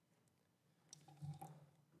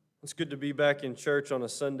It's good to be back in church on a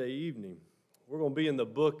Sunday evening. We're going to be in the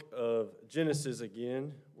book of Genesis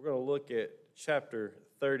again. We're going to look at chapter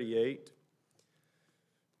 38.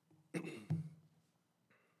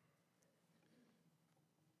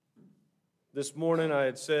 This morning I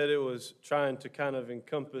had said it was trying to kind of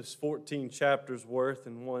encompass 14 chapters worth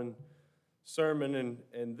in one sermon,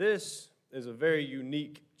 and this is a very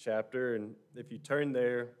unique chapter, and if you turn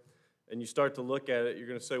there and you start to look at it, you're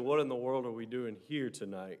going to say, what in the world are we doing here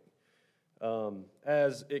tonight?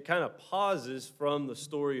 As it kind of pauses from the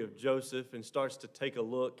story of Joseph and starts to take a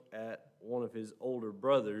look at one of his older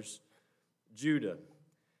brothers, Judah.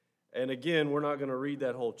 And again, we're not going to read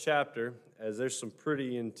that whole chapter, as there's some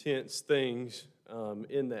pretty intense things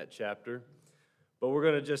in that chapter. But we're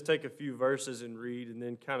going to just take a few verses and read and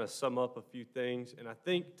then kind of sum up a few things. And I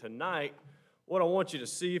think tonight, what I want you to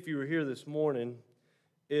see if you were here this morning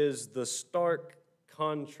is the stark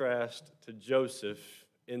contrast to Joseph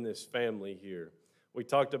in this family here. We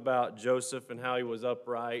talked about Joseph and how he was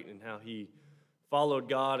upright and how he followed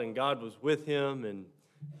God and God was with him and,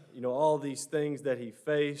 all these things that he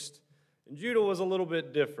faced. And Judah was a little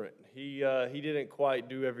bit different. He didn't quite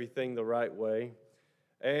do everything the right way.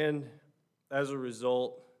 And as a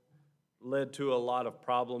result, led to a lot of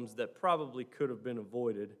problems that probably could have been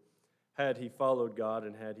avoided had he followed God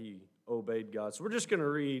and had he obeyed God. So we're just going to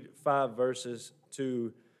read 5 verses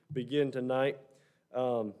to begin tonight.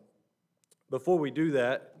 Before we do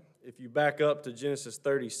that, if you back up to Genesis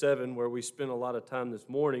 37, where we spent a lot of time this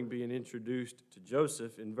morning being introduced to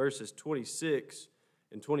Joseph, in verses 26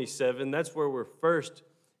 and 27, that's where we're first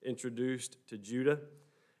introduced to Judah,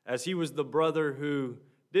 as he was the brother who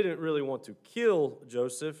didn't really want to kill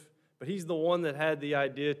Joseph, but he's the one that had the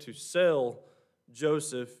idea to sell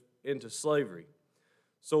Joseph into slavery.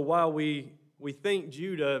 So while we think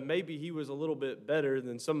Judah, maybe he was a little bit better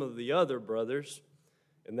than some of the other brothers,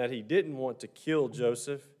 and that he didn't want to kill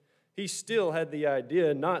Joseph, he still had the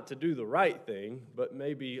idea not to do the right thing, but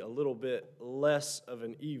maybe a little bit less of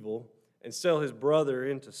an evil, and sell his brother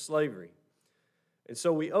into slavery. And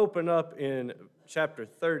so we open up in chapter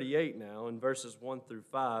 38 now, in verses 1 through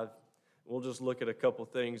 5. We'll just look at a couple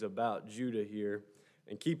things about Judah here,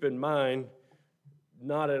 and keep in mind,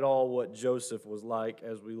 not at all what Joseph was like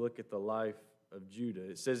as we look at the life of Judah.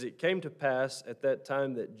 It says, "It came to pass at that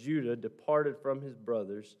time that Judah departed from his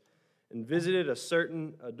brothers and visited a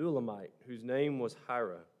certain Adullamite, whose name was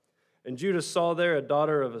Hira. And Judah saw there a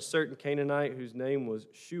daughter of a certain Canaanite, whose name was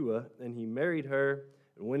Shua, and he married her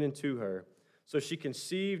and went into her. So she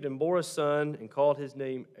conceived and bore a son and called his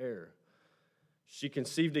name Er. She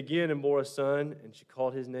conceived again and bore a son, and she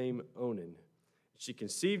called his name Onan. She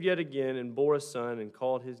conceived yet again and bore a son and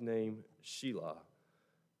called his name Shelah.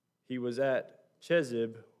 He was at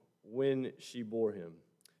Chezib when she bore him."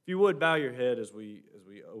 If you would, bow your head as we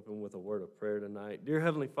open with a word of prayer tonight. Dear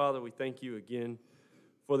Heavenly Father, we thank you again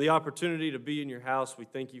for the opportunity to be in your house. We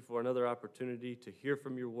thank you for another opportunity to hear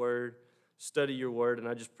from your word, study your word, and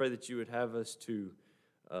I just pray that you would have us to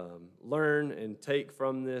learn and take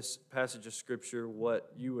from this passage of Scripture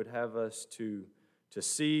what you would have us to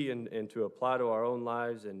see and to apply to our own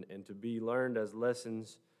lives and to be learned as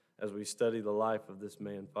lessons as we study the life of this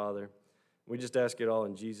man, Father. We just ask it all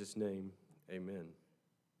in Jesus' name, amen.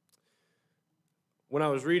 When I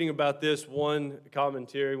was reading about this, one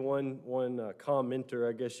commentator,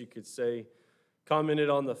 I guess you could say, commented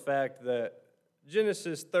on the fact that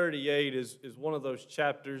Genesis 38 is one of those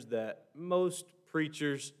chapters that most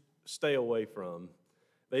preachers stay away from.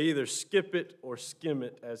 They either skip it or skim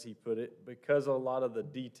it, as he put it, because a lot of the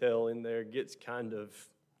detail in there gets kind of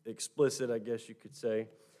explicit, I guess you could say.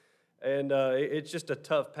 And it's just a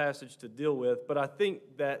tough passage to deal with, but I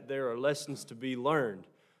think that there are lessons to be learned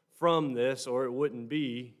from this, or it wouldn't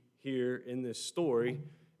be here in this story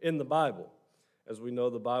in the Bible. As we know,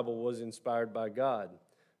 the Bible was inspired by God.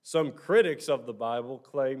 Some critics of the Bible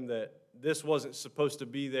claim that this wasn't supposed to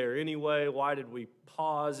be there anyway. Why did we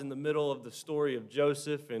pause in the middle of the story of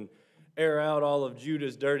Joseph and air out all of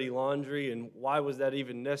Judah's dirty laundry, and why was that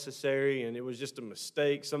even necessary? And it was just a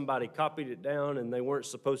mistake. Somebody copied it down, and they weren't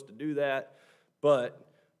supposed to do that. But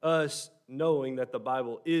us knowing that the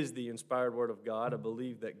Bible is the inspired Word of God, I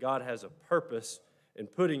believe that God has a purpose in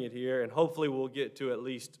putting it here, and hopefully we'll get to at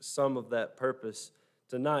least some of that purpose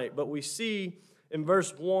tonight. But we see in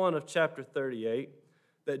verse 1 of chapter 38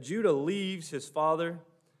 that Judah leaves his father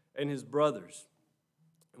and his brothers.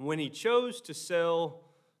 And when he chose to sell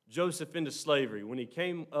Joseph into slavery, when he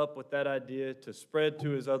came up with that idea to spread to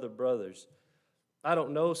his other brothers, I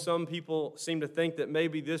don't know, some people seem to think that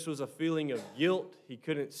maybe this was a feeling of guilt. He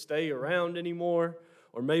couldn't stay around anymore.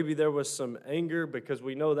 Or maybe there was some anger because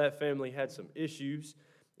we know that family had some issues.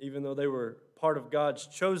 even though they were part of God's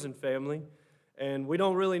chosen family. And we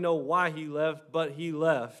don't really know why he left, but he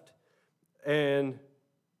left and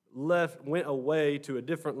went away to a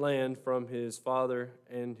different land from his father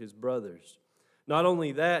and his brothers. Not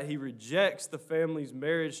only that, he rejects the family's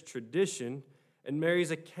marriage tradition and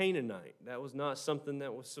marries a Canaanite. That was not something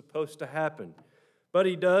that was supposed to happen. But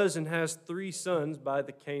he does and has 3 sons by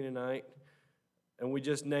the Canaanite, and we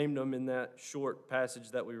just named them in that short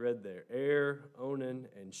passage that we read there: Er, Onan,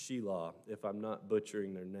 and Shelah, if I'm not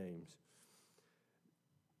butchering their names.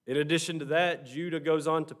 In addition to that, Judah goes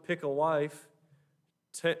on to pick a wife,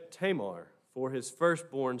 Tamar, for his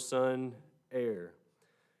firstborn son, Er.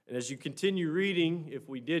 And as you continue reading, if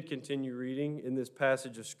we did continue reading in this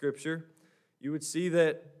passage of Scripture, you would see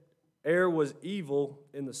that Er was evil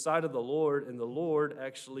in the sight of the Lord, and the Lord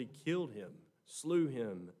actually killed him, slew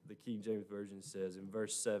him, the King James Version says in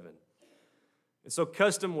verse 7. And so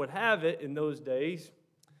custom would have it in those days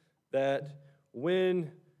that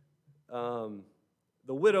when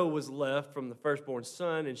the widow was left from the firstborn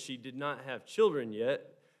son and she did not have children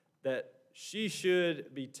yet, that she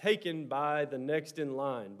should be taken by the next in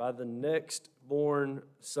line, by the next born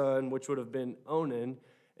son, which would have been Onan,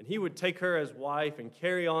 and he would take her as wife and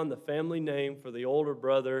carry on the family name for the older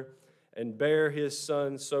brother and bear his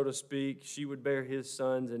sons, so to speak. She would bear his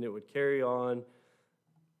sons, and it would carry on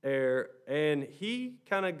And he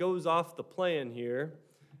kind of goes off the plan here,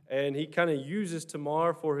 and he kind of uses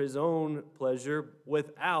Tamar for his own pleasure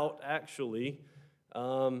without actually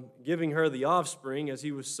giving her the offspring as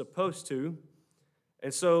he was supposed to.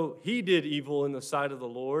 And so he did evil in the sight of the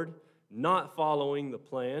Lord, not following the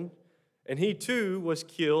plan. And he too was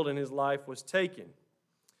killed and his life was taken.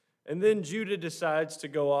 And then Judah decides to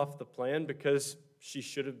go off the plan because she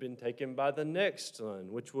should have been taken by the next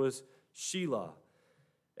son, which was Shelah.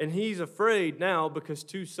 And he's afraid now because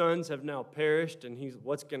 2 sons have now perished, and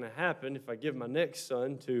what's going to happen if I give my next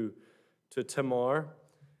son to Tamar?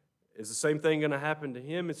 Is the same thing going to happen to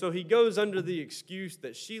him? And so he goes under the excuse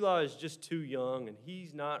that Shelah is just too young and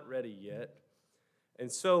he's not ready yet.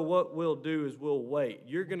 And so what we'll do is we'll wait.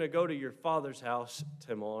 You're going to go to your father's house,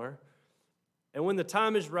 Tamar, and when the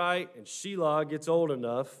time is right and Shelah gets old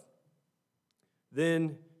enough,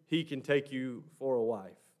 then he can take you for a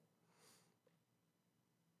wife.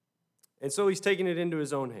 And so he's taking it into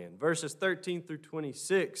his own hand. Verses 13 through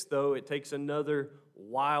 26, though, it takes another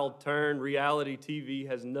wild turn. Reality TV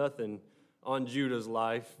has nothing on Judah's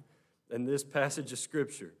life in this passage of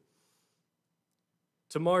Scripture.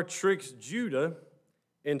 Tamar tricks Judah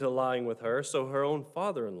into lying with her, so her own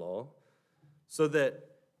father-in-law, so that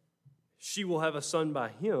she will have a son by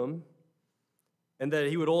him, and that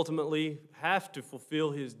he would ultimately have to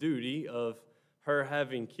fulfill his duty of her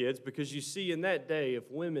having kids, because you see, in that day, if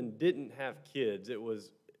women didn't have kids, it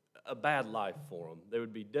was a bad life for them. They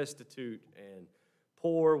would be destitute and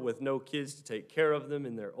poor with no kids to take care of them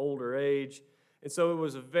in their older age. And so it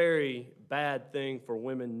was a very bad thing for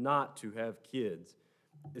women not to have kids,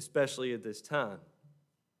 especially at this time.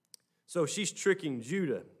 So she's tricking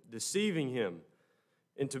Judah, deceiving him,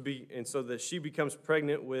 and so that she becomes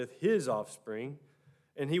pregnant with his offspring.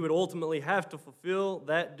 And he would ultimately have to fulfill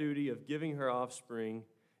that duty of giving her offspring,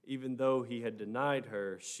 even though he had denied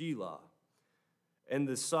her Shelah. And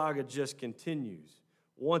the saga just continues.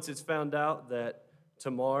 Once it's found out that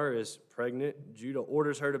Tamar is pregnant, Judah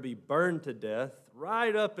orders her to be burned to death,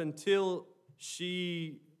 right up until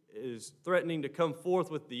she is threatening to come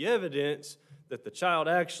forth with the evidence that the child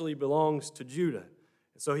actually belongs to Judah.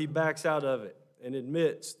 And so he backs out of it and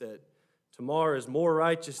admits that Tamar is more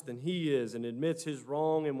righteous than he is, and admits his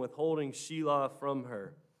wrong in withholding Shelah from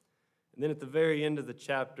her. And then at the very end of the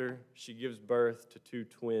chapter, she gives birth to 2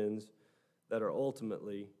 twins that are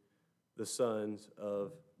ultimately the sons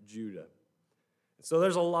of Judah. And so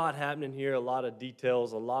there's a lot happening here, a lot of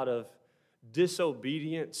details, a lot of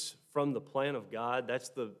disobedience from the plan of God. That's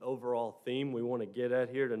the overall theme we want to get at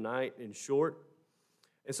here tonight in short.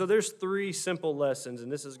 And so there's 3 simple lessons, and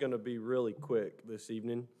this is going to be really quick this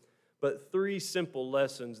evening. But 3 simple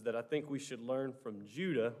lessons that I think we should learn from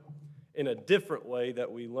Judah in a different way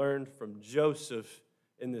that we learned from Joseph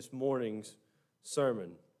in this morning's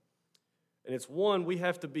sermon. And it's one, we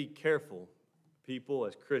have to be careful, people,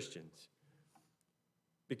 as Christians.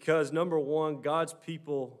 Because, number one, God's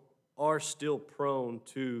people are still prone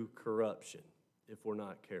to corruption if we're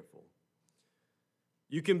not careful.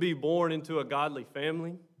 You can be born into a godly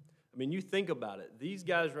family. I mean, you think about it. These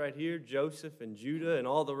guys right here, Joseph and Judah and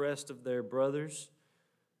all the rest of their brothers,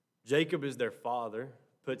 Jacob is their father,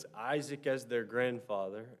 puts Isaac as their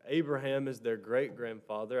grandfather, Abraham is their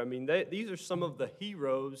great-grandfather. I mean, these are some of the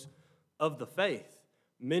heroes of the faith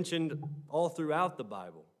mentioned all throughout the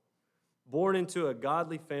Bible. born into a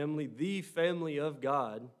godly family, the family of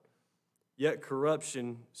God, yet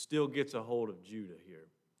corruption still gets a hold of Judah here.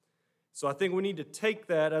 So I think we need to take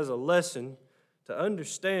that as a lesson to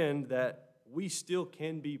understand that we still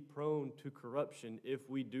can be prone to corruption if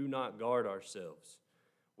we do not guard ourselves.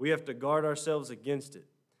 We have to guard ourselves against it.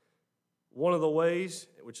 One of the ways,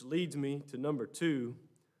 which leads me to number 2,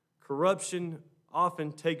 corruption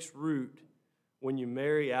often takes root when you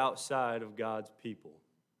marry outside of God's people.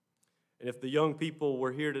 And if the young people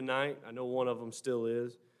were here tonight, I know one of them still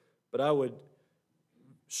is, but I would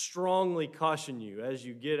strongly caution you as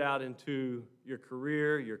you get out into your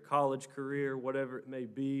career, your college career, whatever it may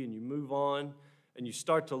be, and you move on and you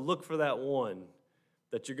start to look for that one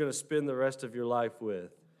that you're going to spend the rest of your life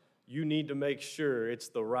with. You need to make sure it's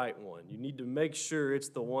the right one. You need to make sure it's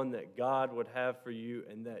the one that God would have for you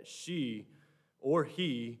and that she or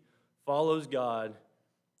he follows God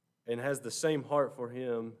and has the same heart for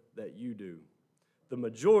him that you do. The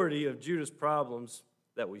majority of Judah's problems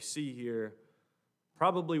that we see here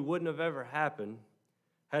probably wouldn't have ever happened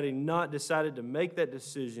had he not decided to make that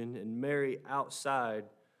decision and marry outside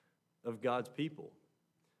of God's people.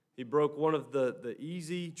 He broke one of the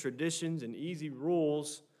easy traditions and easy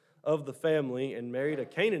rules of the family and married a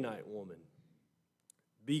Canaanite woman.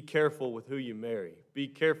 Be careful with who you marry. Be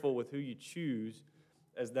careful with who you choose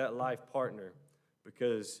as that life partner,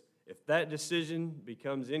 because if that decision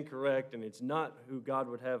becomes incorrect and it's not who God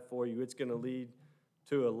would have for you, it's going to lead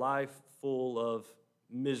to a life full of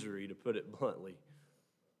misery, to put it bluntly.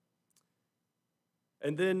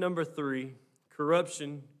 And then number 3,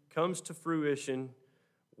 corruption comes to fruition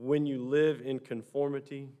when you live in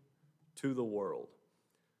conformity to the world.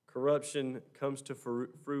 Corruption comes to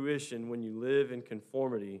fruition when you live in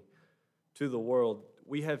conformity to the world.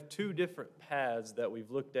 We have 2 different paths that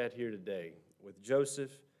we've looked at here today, with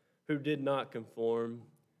Joseph, who did not conform,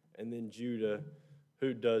 and then Judah,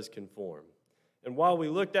 who does conform. And while we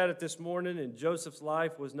looked at it this morning, and Joseph's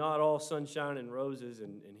life was not all sunshine and roses,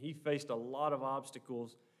 and he faced a lot of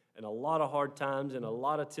obstacles and a lot of hard times and a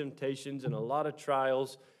lot of temptations and a lot of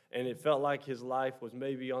trials, and it felt like his life was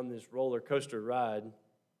maybe on this roller coaster ride,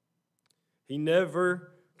 he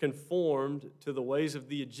never conformed to the ways of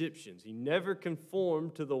the Egyptians. He never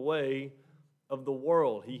conformed to the way of the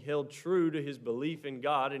world. He held true to his belief in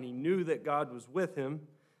God, and he knew that God was with him.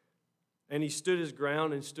 And he stood his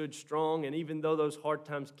ground and stood strong. And even though those hard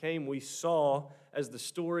times came, we saw as the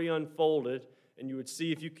story unfolded, and you would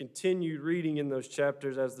see if you continued reading in those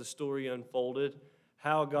chapters as the story unfolded,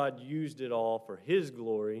 how God used it all for his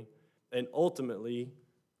glory and ultimately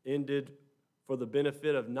ended for the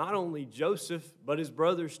benefit of not only Joseph, but his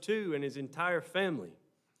brothers too and his entire family.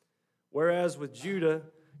 Whereas with Judah,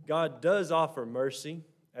 God does offer mercy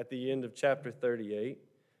at the end of chapter 38.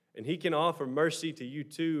 And he can offer mercy to you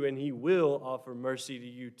too, and he will offer mercy to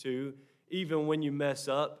you too, even when you mess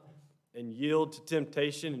up and yield to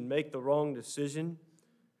temptation and make the wrong decision.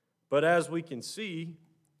 But as we can see,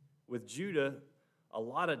 with Judah, a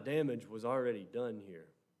lot of damage was already done here.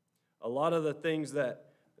 A lot of the things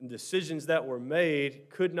decisions that were made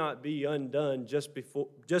could not be undone just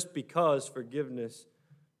because forgiveness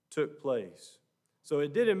took place. So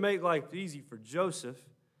it didn't make life easy for Joseph,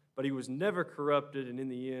 but he was never corrupted, and in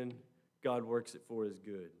the end, God works it for his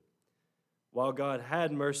good. While God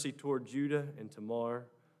had mercy toward Judah and Tamar,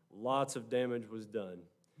 lots of damage was done.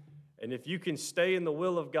 And if you can stay in the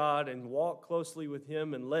will of God and walk closely with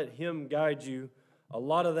him and let him guide you, a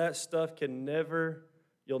lot of that stuff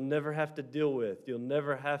you'll never have to deal with. You'll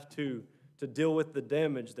never have to deal with the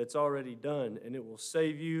damage that's already done, and it will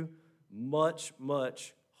save you much,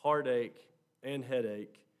 much heartache and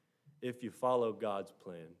headache if you follow God's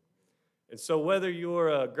plan. And so whether you're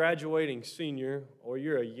a graduating senior or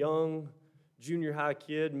you're a young junior high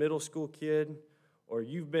kid, middle school kid, or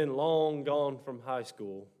you've been long gone from high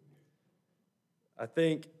school, I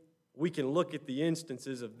think we can look at the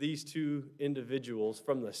instances of these 2 individuals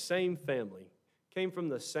from the same family, came from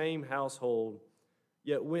the same household,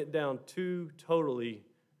 yet went down 2 totally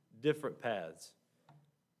different paths.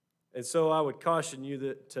 And so I would caution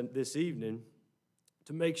you this evening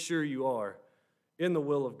to make sure you are in the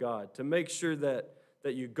will of God, to make sure that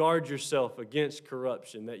you guard yourself against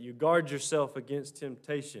corruption, that you guard yourself against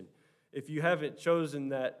temptation. If you haven't chosen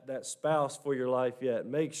that spouse for your life yet,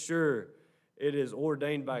 make sure it is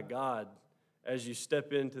ordained by God as you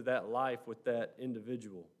step into that life with that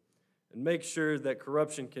individual. And make sure that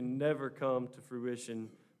corruption can never come to fruition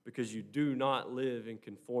because you do not live in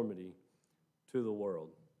conformity to the world.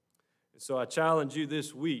 And so I challenge you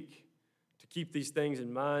this week to keep these things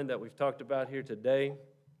in mind that we've talked about here today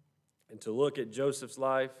and to look at Joseph's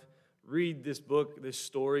life, read this book, this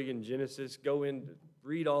story in Genesis. Go in,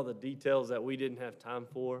 read all the details that we didn't have time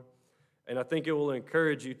for. And I think it will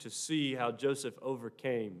encourage you to see how Joseph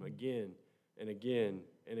overcame again and again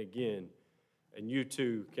and again. And you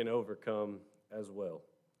too can overcome as well.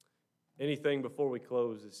 Anything before we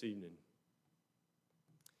close this evening?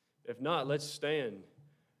 If not, let's stand.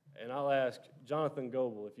 And I'll ask Jonathan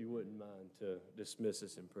Goebel, if you wouldn't mind, to dismiss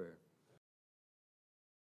us in prayer.